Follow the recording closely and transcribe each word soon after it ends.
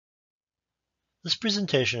This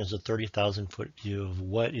presentation is a 30,000-foot view of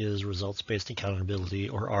what is results-based accountability,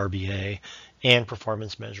 or RBA, and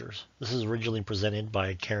performance measures. This is originally presented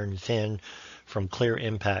by Karen Finn from Clear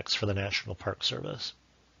Impacts for the National Park Service.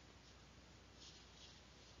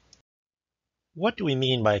 What do we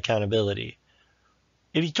mean by accountability?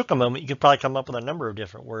 If you took a moment, you could probably come up with a number of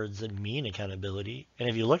different words that mean accountability. And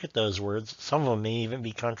if you look at those words, some of them may even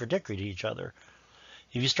be contradictory to each other.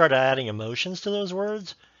 If you start adding emotions to those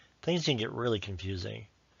words, things can get really confusing.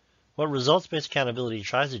 What results-based accountability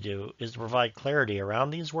tries to do is to provide clarity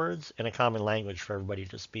around these words and a common language for everybody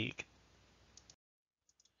to speak.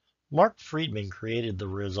 Mark Friedman created the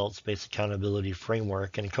results-based accountability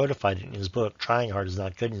framework and codified it in his book, Trying Hard is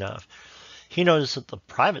Not Good Enough. He noticed that the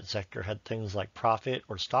private sector had things like profit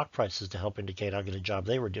or stock prices to help indicate how good a job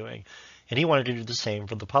they were doing, and he wanted to do the same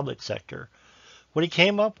for the public sector. What he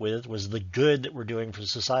came up with was the good that we're doing for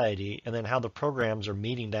society and then how the programs are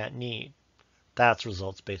meeting that need. That's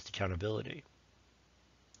results-based accountability.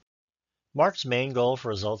 Mark's main goal for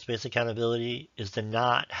results-based accountability is to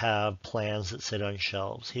not have plans that sit on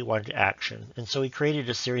shelves. He wanted action, and so he created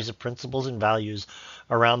a series of principles and values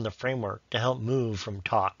around the framework to help move from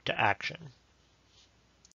talk to action.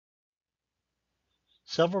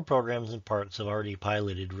 Several programs and parks have already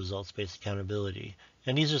piloted results-based accountability,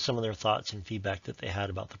 and these are some of their thoughts and feedback that they had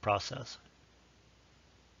about the process.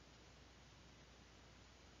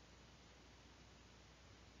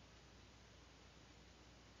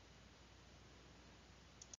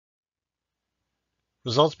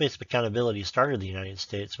 Results-based accountability started in the United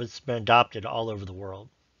States, but it's been adopted all over the world.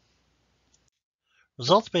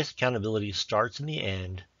 Results-based accountability starts in the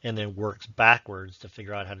end and then works backwards to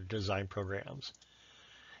figure out how to design programs.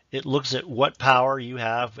 It looks at what power you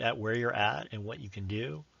have at where you're at and what you can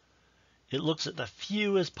do. It looks at the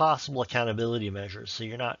fewest possible accountability measures, so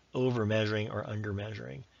you're not over measuring or under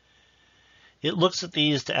measuring. It looks at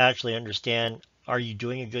these to actually understand, are you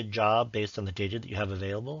doing a good job based on the data that you have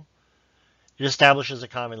available? It establishes a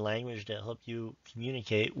common language to help you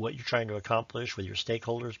communicate what you're trying to accomplish with your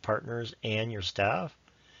stakeholders, partners, and your staff.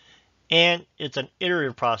 And it's an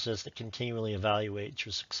iterative process that continually evaluates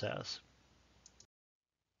your success.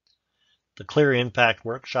 The Clear Impact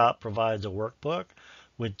Workshop provides a workbook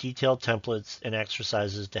with detailed templates and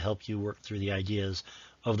exercises to help you work through the ideas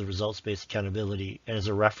of the results-based accountability and as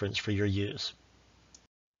a reference for your use.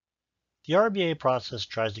 The RBA process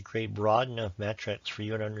tries to create broad enough metrics for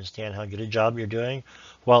you to understand how good a job you're doing,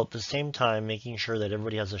 while at the same time making sure that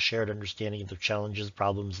everybody has a shared understanding of the challenges,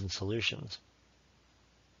 problems, and solutions.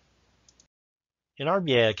 In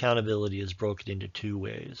RBA, accountability is broken into two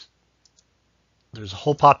ways. There's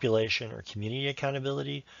whole population or community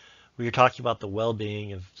accountability, where you're talking about the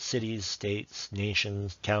well-being of cities, states,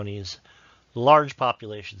 nations, counties, large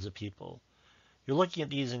populations of people. You're looking at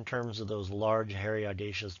these in terms of those large, hairy,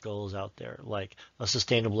 audacious goals out there, like a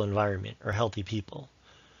sustainable environment or healthy people.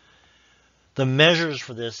 The measures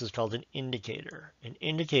for this is called an indicator. And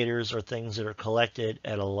indicators are things that are collected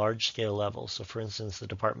at a large scale level. So for instance, the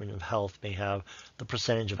Department of Health may have the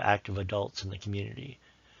percentage of active adults in the community.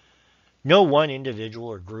 No one individual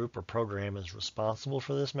or group or program is responsible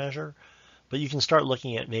for this measure, but you can start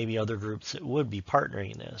looking at maybe other groups that would be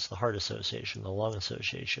partnering in this, the Heart Association, the Lung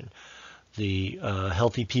Association, the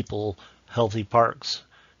Healthy People, Healthy Parks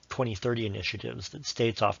 2030 initiatives that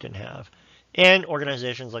states often have, and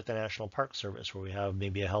organizations like the National Park Service, where we have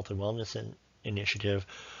maybe a health and wellness initiative,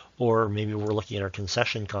 or maybe we're looking at our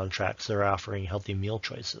concession contracts that are offering healthy meal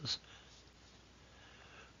choices.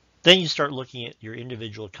 Then you start looking at your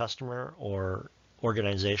individual customer or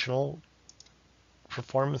organizational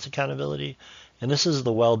performance accountability, and this is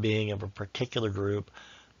the well-being of a particular group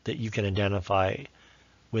that you can identify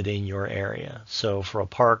within your area. So for a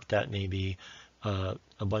park, that may be a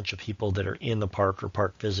bunch of people that are in the park or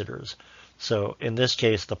park visitors. So in this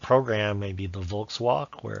case, the program may be the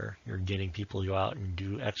Volkswalk, where you're getting people to go out and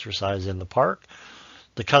do exercise in the park.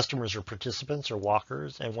 The customers or participants or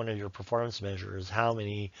walkers, and one of your performance measures is how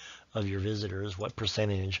many of your visitors, what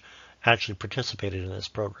percentage actually participated in this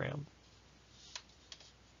program.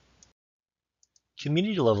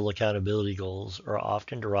 Community level accountability goals are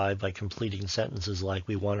often derived by completing sentences like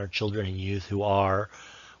we want our children and youth who are,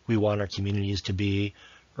 we want our communities to be,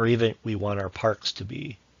 or even we want our parks to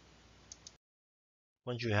be.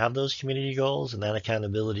 Once you have those community goals and that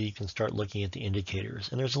accountability, you can start looking at the indicators.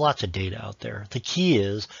 And there's lots of data out there. The key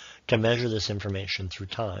is to measure this information through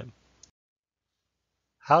time.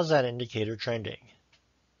 How's that indicator trending?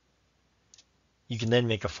 You can then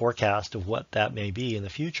make a forecast of what that may be in the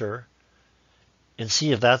future and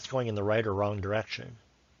see if that's going in the right or wrong direction.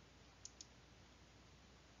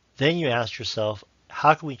 Then you ask yourself,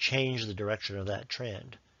 how can we change the direction of that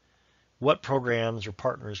trend? What programs or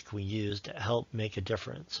partners can we use to help make a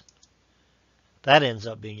difference? That ends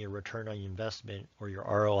up being your return on investment or your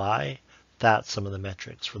ROI. That's some of the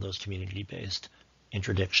metrics for those community-based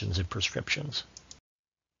interdictions and prescriptions.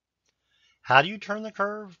 How do you turn the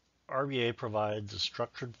curve? RBA provides a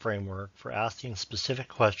structured framework for asking specific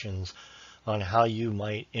questions on how you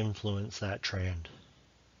might influence that trend.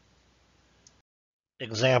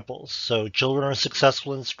 Examples. So children are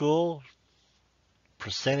successful in school.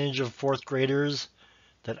 Percentage of fourth graders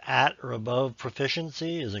that at or above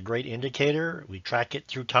proficiency is a great indicator. We track it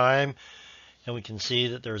through time and we can see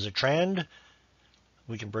that there's a trend.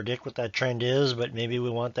 We can predict what that trend is, but maybe we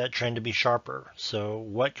want that trend to be sharper. So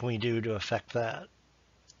what can we do to affect that?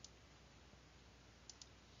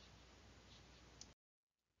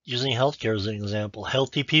 Using healthcare as an example,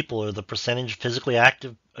 healthy people are the percentage of physically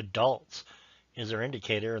active adults is their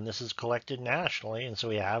indicator, and this is collected nationally, and so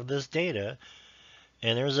we have this data,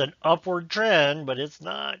 and there's an upward trend, but it's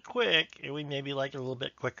not quick, and we maybe like it a little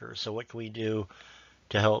bit quicker. So what can we do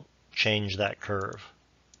to help change that curve?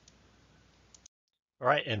 All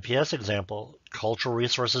right, NPS example, cultural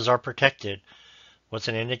resources are protected. What's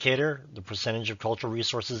an indicator? The percentage of cultural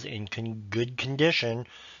resources in good condition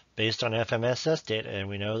based on FMSS data. And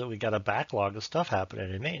we know that we got a backlog of stuff happening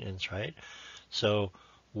in maintenance, right? So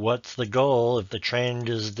what's the goal? If the trend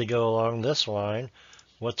is to go along this line,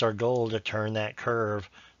 what's our goal to turn that curve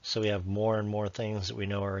so we have more and more things that we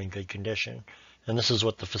know are in good condition? And this is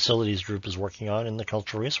what the facilities group is working on in the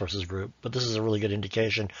cultural resources group. But this is a really good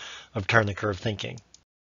indication of turn the curve thinking.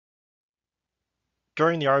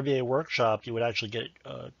 During the RBA workshop, you would actually get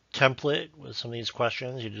a template with some of these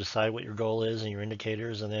questions. You decide what your goal is and your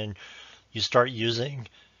indicators, and then you start using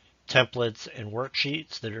templates and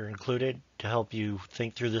worksheets that are included to help you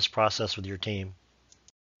think through this process with your team.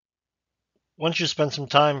 Once you spend some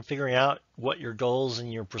time figuring out what your goals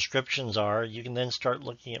and your prescriptions are, you can then start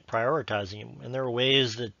looking at prioritizing them. And there are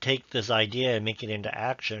ways that take this idea and make it into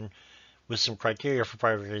action with some criteria for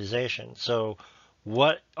prioritization. So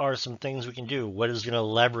what are some things we can do? What is going to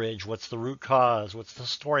leverage? What's the root cause? What's the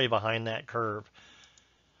story behind that curve?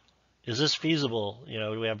 Is this feasible?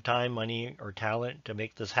 Do we have time, money, or talent to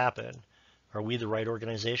make this happen? Are we the right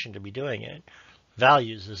organization to be doing it?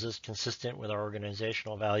 Values, is this consistent with our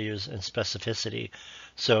organizational values and specificity?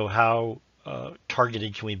 So how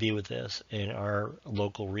targeted can we be with this in our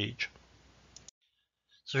local reach?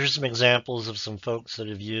 So here's some examples of some folks that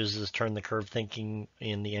have used this turn the curve thinking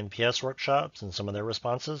in the NPS workshops and some of their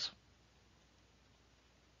responses.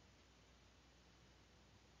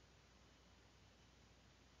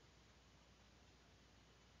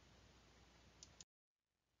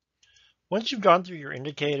 Once you've gone through your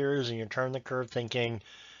indicators and your turn the curve thinking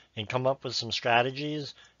and come up with some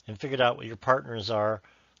strategies and figured out what your partners are,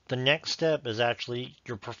 the next step is actually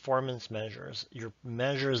your performance measures, your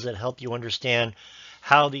measures that help you understand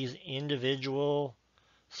how these individual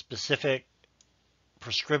specific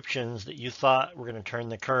prescriptions that you thought were going to turn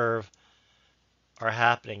the curve are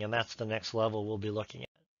happening. And that's the next level we'll be looking at.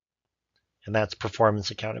 And that's performance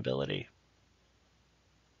accountability.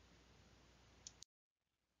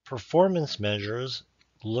 Performance measures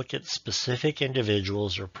look at specific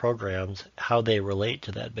individuals or programs, how they relate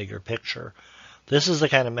to that bigger picture. This is the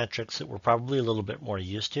kind of metrics that we're probably a little bit more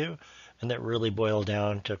used to and that really boil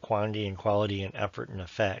down to quantity and quality and effort and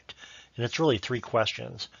effect. And it's really three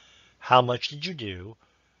questions. How much did you do?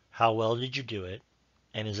 How well did you do it?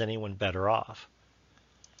 And is anyone better off?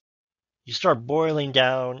 You start boiling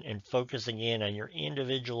down and focusing in on your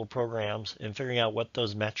individual programs and figuring out what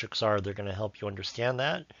those metrics are. They're going to help you understand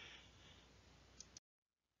that.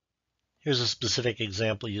 Here's a specific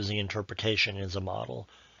example using interpretation as a model.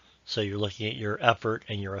 So you're looking at your effort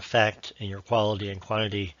and your effect and your quality and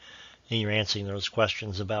quantity, and you're answering those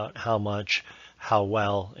questions about how much, how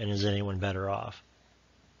well, and is anyone better off.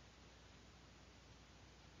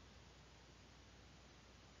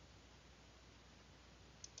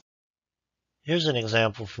 Here's an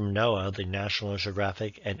example from NOAA, the National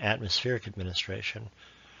Oceanographic and Atmospheric Administration.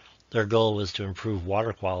 Their goal was to improve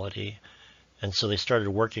water quality, and so they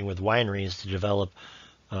started working with wineries to develop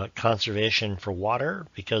conservation for water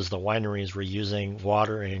because the wineries were using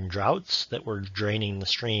water in droughts that were draining the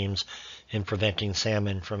streams and preventing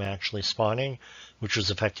salmon from actually spawning, which was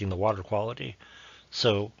affecting the water quality.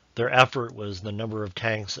 So their effort was the number of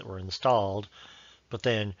tanks that were installed, but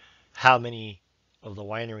then how many of the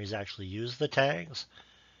wineries actually used the tanks.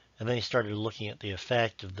 And then he started looking at the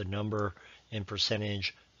effect of the number and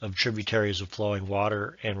percentage of tributaries of flowing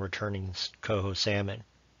water and returning coho salmon.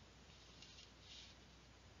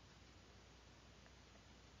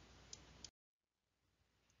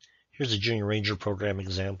 Here's a Junior Ranger program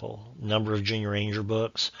example. Number of Junior Ranger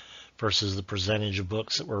books versus the percentage of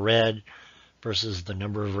books that were read versus the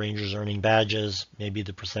number of Rangers earning badges, maybe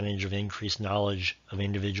the percentage of increased knowledge of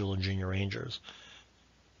individual Junior Rangers.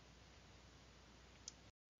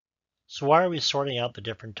 So why are we sorting out the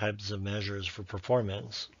different types of measures for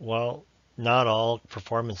performance? Well, not all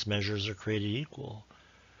performance measures are created equal.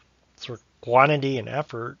 So quantity and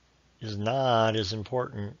effort is not as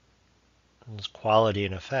important as quality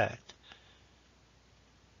and effect.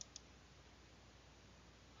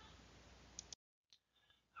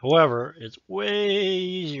 However, it's way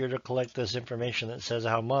easier to collect this information that says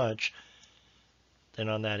how much than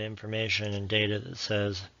on that information and data that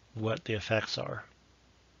says what the effects are.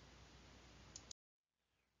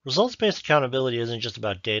 Results-based accountability isn't just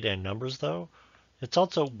about data and numbers, though. It's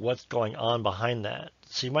also what's going on behind that.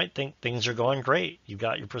 So you might think things are going great. You've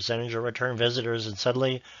got your percentage of return visitors, and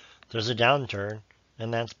suddenly there's a downturn,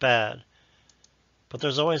 and that's bad. But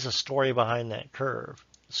there's always a story behind that curve.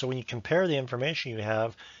 So when you compare the information you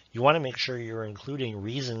have, you want to make sure you're including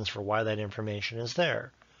reasons for why that information is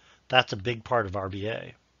there. That's a big part of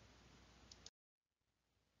RBA.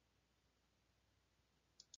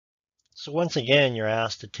 So once again, you're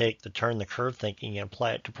asked to take the turn the curve thinking and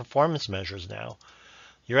apply it to performance measures now.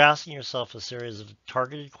 You're asking yourself a series of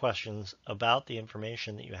targeted questions about the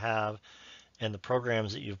information that you have and the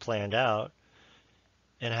programs that you've planned out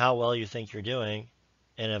and how well you think you're doing,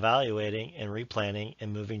 and evaluating and replanning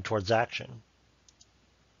and moving towards action.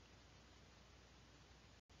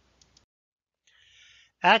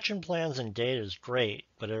 Action plans and data is great,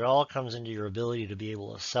 but it all comes into your ability to be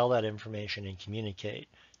able to sell that information and communicate.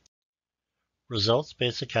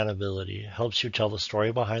 Results-based accountability helps you tell the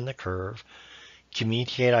story behind the curve,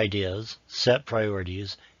 communicate ideas, set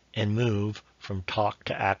priorities, and move from talk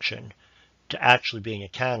to action, to actually being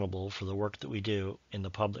accountable for the work that we do in the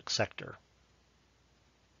public sector.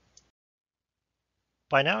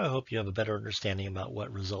 By now, I hope you have a better understanding about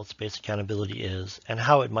what results-based accountability is and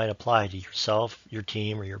how it might apply to yourself, your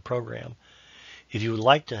team, or your program. If you would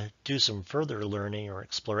like to do some further learning or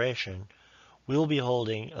exploration, we will be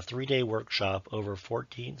holding a 3-day workshop over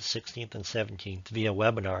 14th, 16th, and 17th via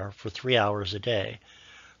webinar for 3 hours a day.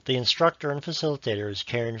 The instructor and facilitator is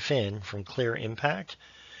Karen Finn from Clear Impact,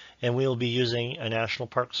 and we will be using a National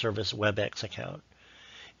Park Service WebEx account.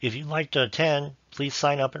 If you'd like to attend, please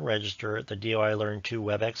sign up and register at the DOI Learn 2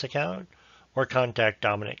 WebEx account or contact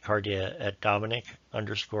Dominic Cardia at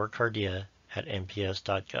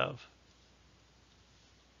dominic_cardia@nps.gov.